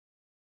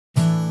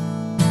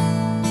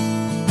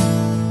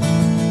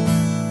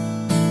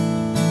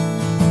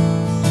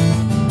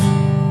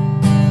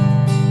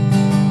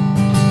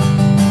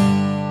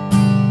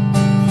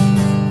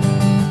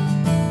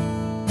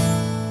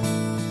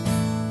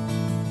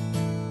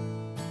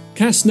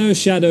Cast No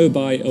Shadow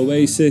by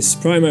Oasis,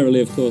 primarily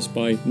of course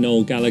by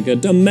Noel Gallagher,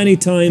 done many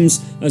times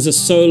as a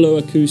solo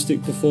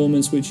acoustic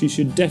performance, which you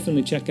should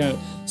definitely check out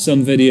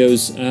some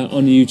videos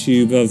on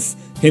YouTube of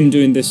him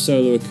doing this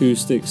solo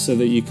acoustic so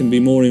that you can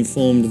be more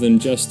informed than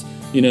just,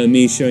 you know,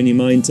 me showing you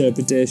my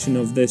interpretation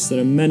of this.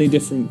 There are many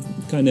different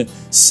kind of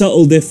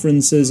subtle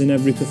differences in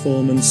every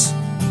performance.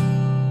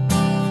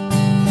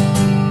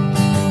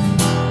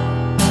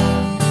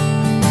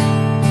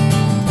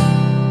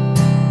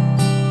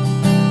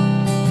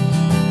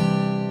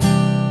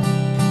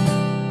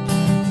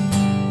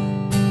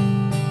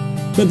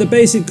 But the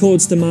basic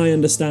chords, to my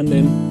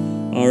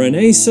understanding, are an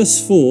A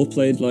sus4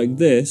 played like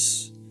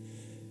this.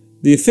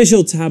 The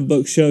official tab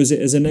book shows it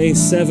as an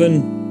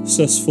A7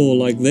 sus4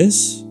 like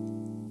this.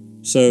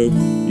 So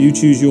you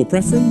choose your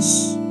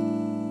preference.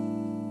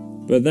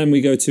 But then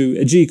we go to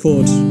a G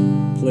chord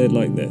played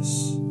like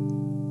this.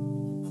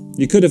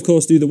 You could of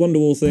course do the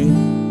Wonderwall thing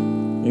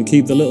and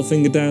keep the little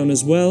finger down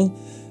as well.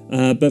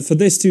 But for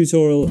this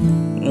tutorial,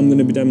 I'm going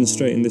to be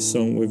demonstrating this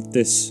song with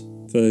this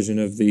version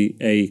of the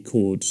A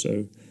chord.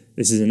 So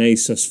this is an A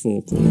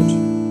sus4 chord.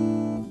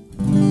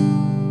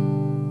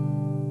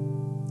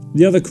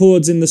 The other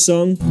chords in the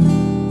song,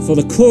 for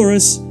the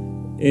chorus,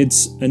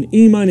 it's an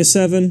E minor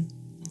 7,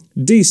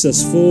 D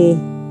sus4,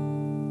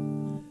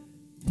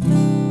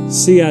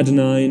 C add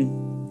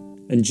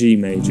 9, and G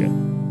major.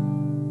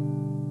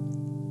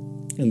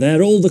 And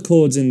they're all the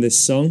chords in this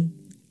song.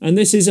 And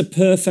this is a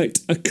perfect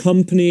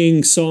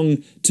accompanying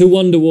song to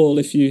Wonderwall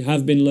if you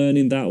have been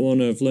learning that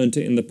one or have learnt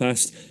it in the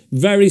past.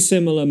 Very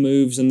similar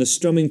moves, and the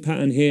strumming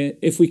pattern here,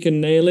 if we can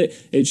nail it,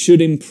 it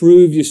should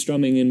improve your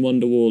strumming in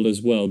Wonderwall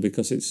as well,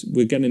 because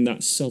we're getting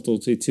that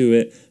subtlety to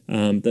it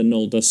that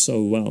Noel does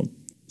so well.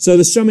 So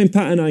the strumming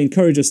pattern I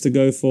encourage us to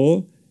go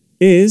for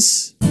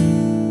is...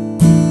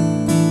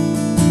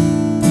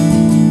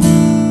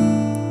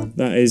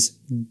 that is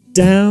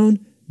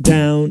down,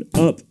 down,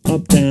 up,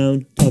 up,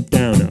 down,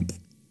 down, up.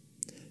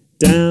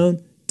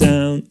 Down,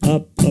 down,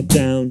 up,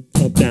 down,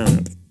 down,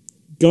 up.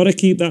 Gotta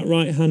keep that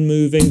right hand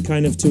moving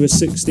kind of to a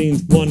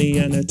 16th, 1E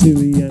and a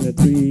 2E and a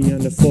 3E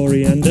and a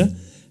 4E and a.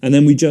 And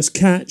then we just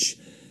catch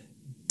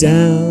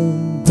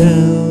down,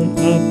 down,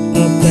 up,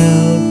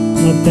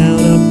 down,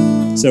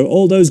 up. So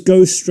all those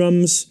ghost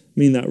strums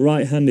mean that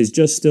right hand is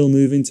just still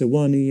moving to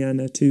 1E and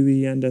a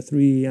 2E and a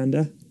 3E and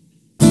a.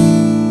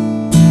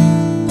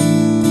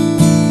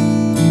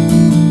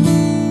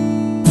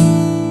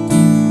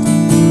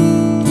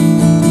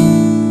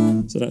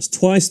 So that's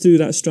twice through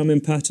that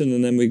strumming pattern,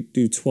 and then we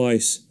do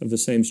twice of the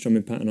same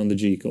strumming pattern on the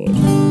G chord.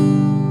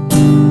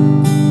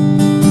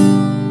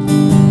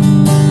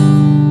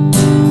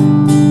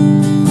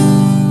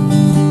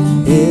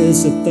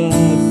 Here's a thought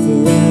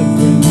for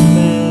every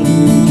man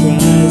who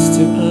tries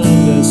to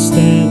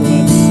understand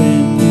what's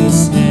in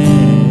his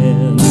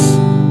hands.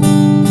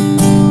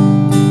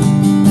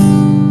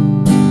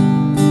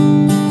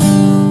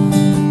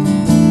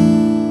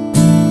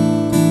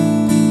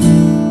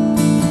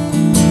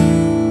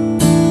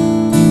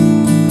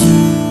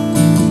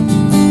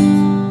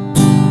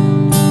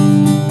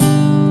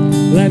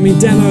 Let me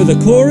demo the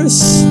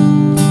chorus.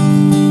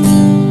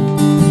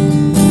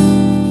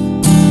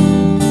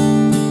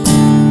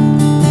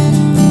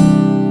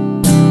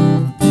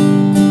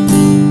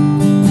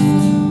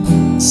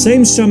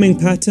 Same strumming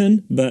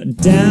pattern, but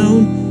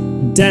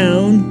down,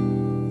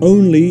 down,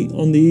 only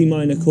on the E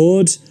minor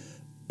chord.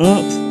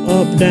 Up,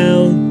 up,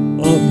 down,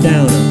 up,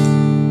 down,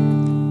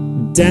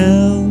 up.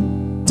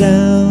 Down,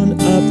 down,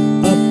 up,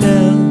 up,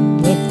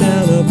 down, up,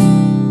 down, up.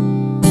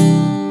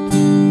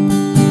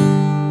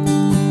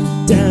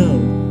 Down,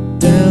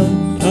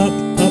 down, up,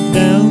 up,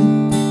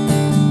 down,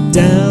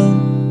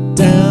 down,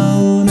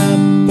 down,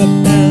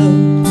 up,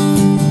 down.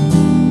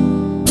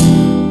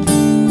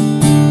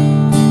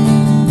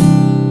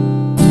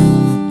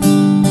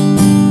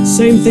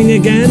 Same thing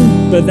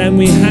again, but then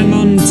we hang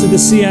on to the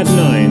C add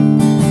 9.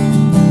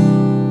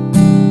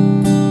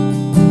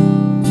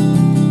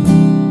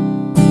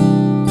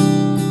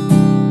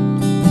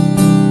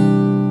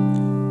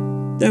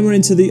 Then we're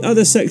into the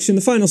other section,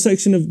 the final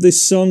section of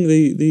this song,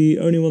 the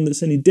only one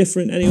that's any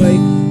different anyway.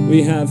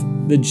 We have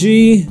the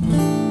G,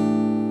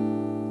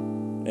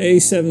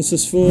 A7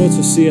 sus4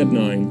 to C add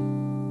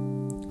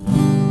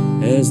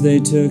 9. As they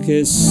took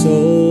his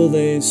soul,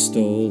 they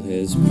stole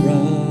his prize.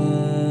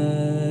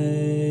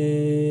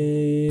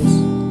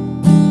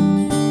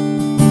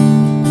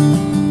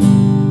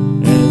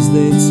 As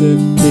they took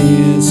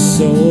his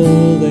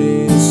soul,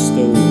 they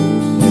stole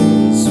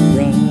his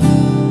prize.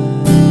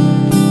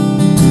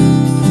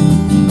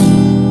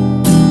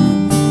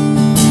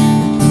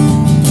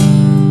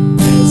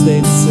 They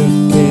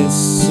took his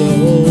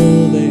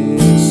soul, they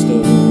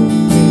stole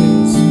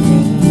his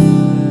pride.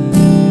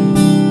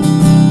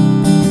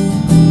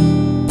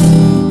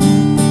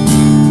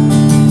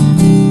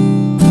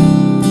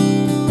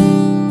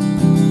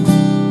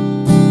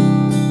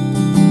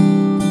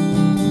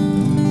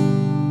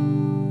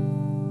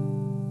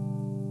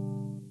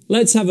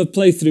 Let's have a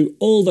play through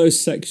all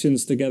those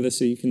sections together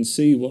so you can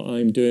see what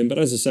I'm doing. But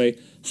as I say,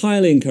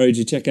 highly encourage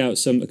you to check out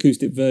some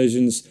acoustic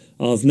versions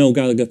of Noel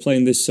Gallagher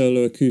playing this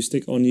solo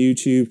acoustic on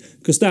YouTube,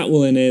 because that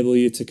will enable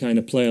you to kind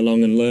of play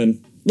along and learn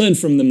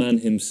from the man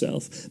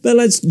himself. But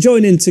let's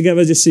join in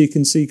together just so you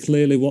can see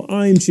clearly what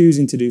I'm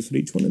choosing to do for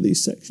each one of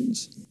these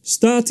sections.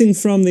 Starting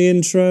from the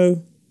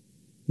intro,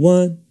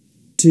 1,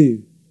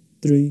 2,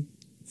 3,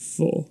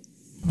 4.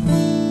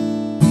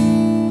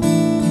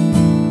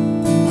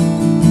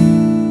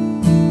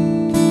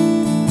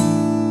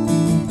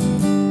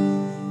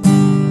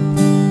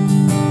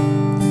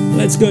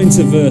 Let's go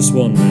into verse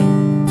 1 now.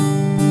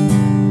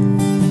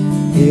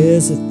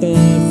 Here's a thought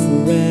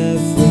for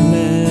every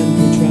man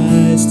who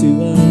tries to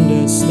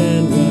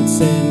understand what's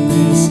in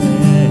his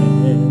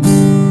hands.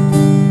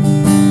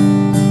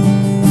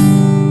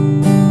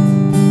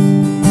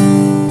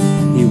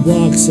 He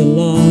walks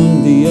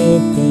along the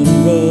open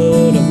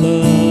road of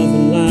love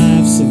and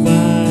life,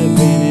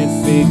 surviving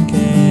if he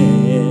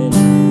can.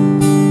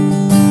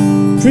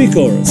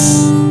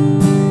 Pre-chorus.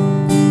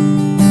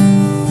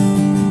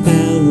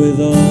 Bound with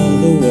all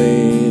the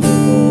weight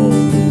of all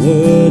the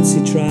words he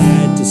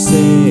tried to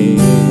say,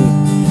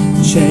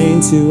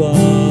 chained to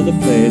all the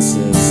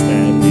places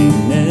that he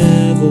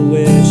never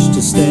wished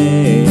to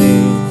stay.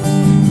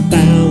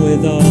 Bound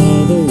with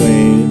all the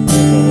weight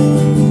of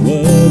all the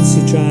words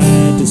he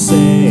tried to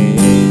say.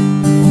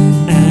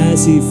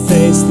 As he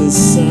faced the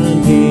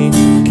sun, he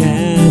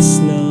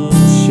cast no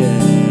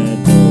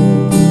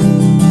shadow.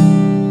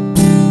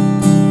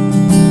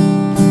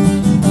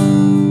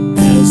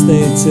 As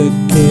they took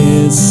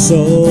his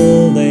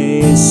soul,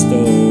 they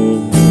stole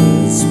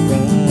his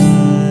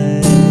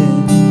pride.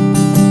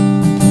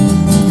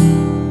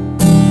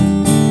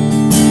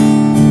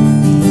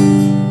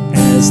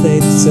 As they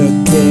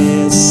took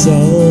his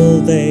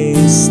soul, they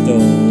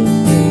stole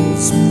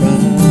his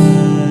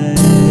pride.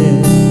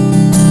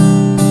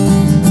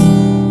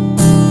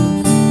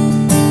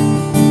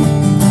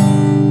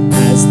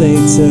 As they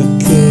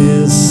took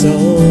his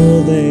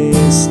soul, they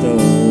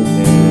stole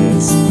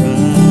his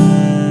pride.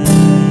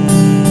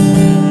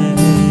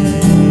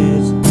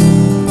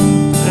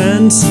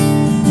 And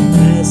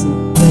as he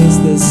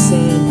faced the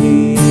sun,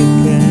 he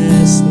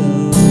cast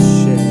no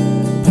shadow.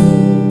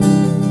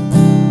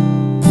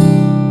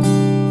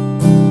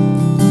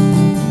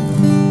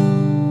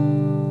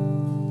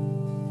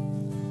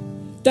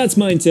 That's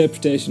my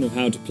interpretation of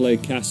how to play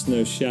Cast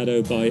No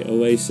Shadow by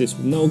Oasis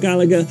with Noel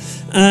Gallagher.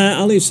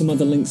 I'll leave some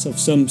other links of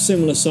some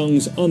similar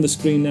songs on the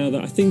screen now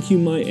that I think you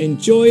might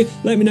enjoy.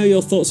 Let me know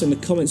your thoughts in the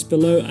comments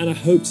below, and I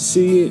hope to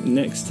see you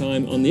next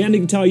time on the Andy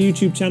Guitar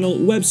YouTube channel,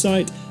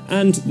 website,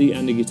 and the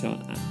Andy Guitar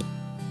app.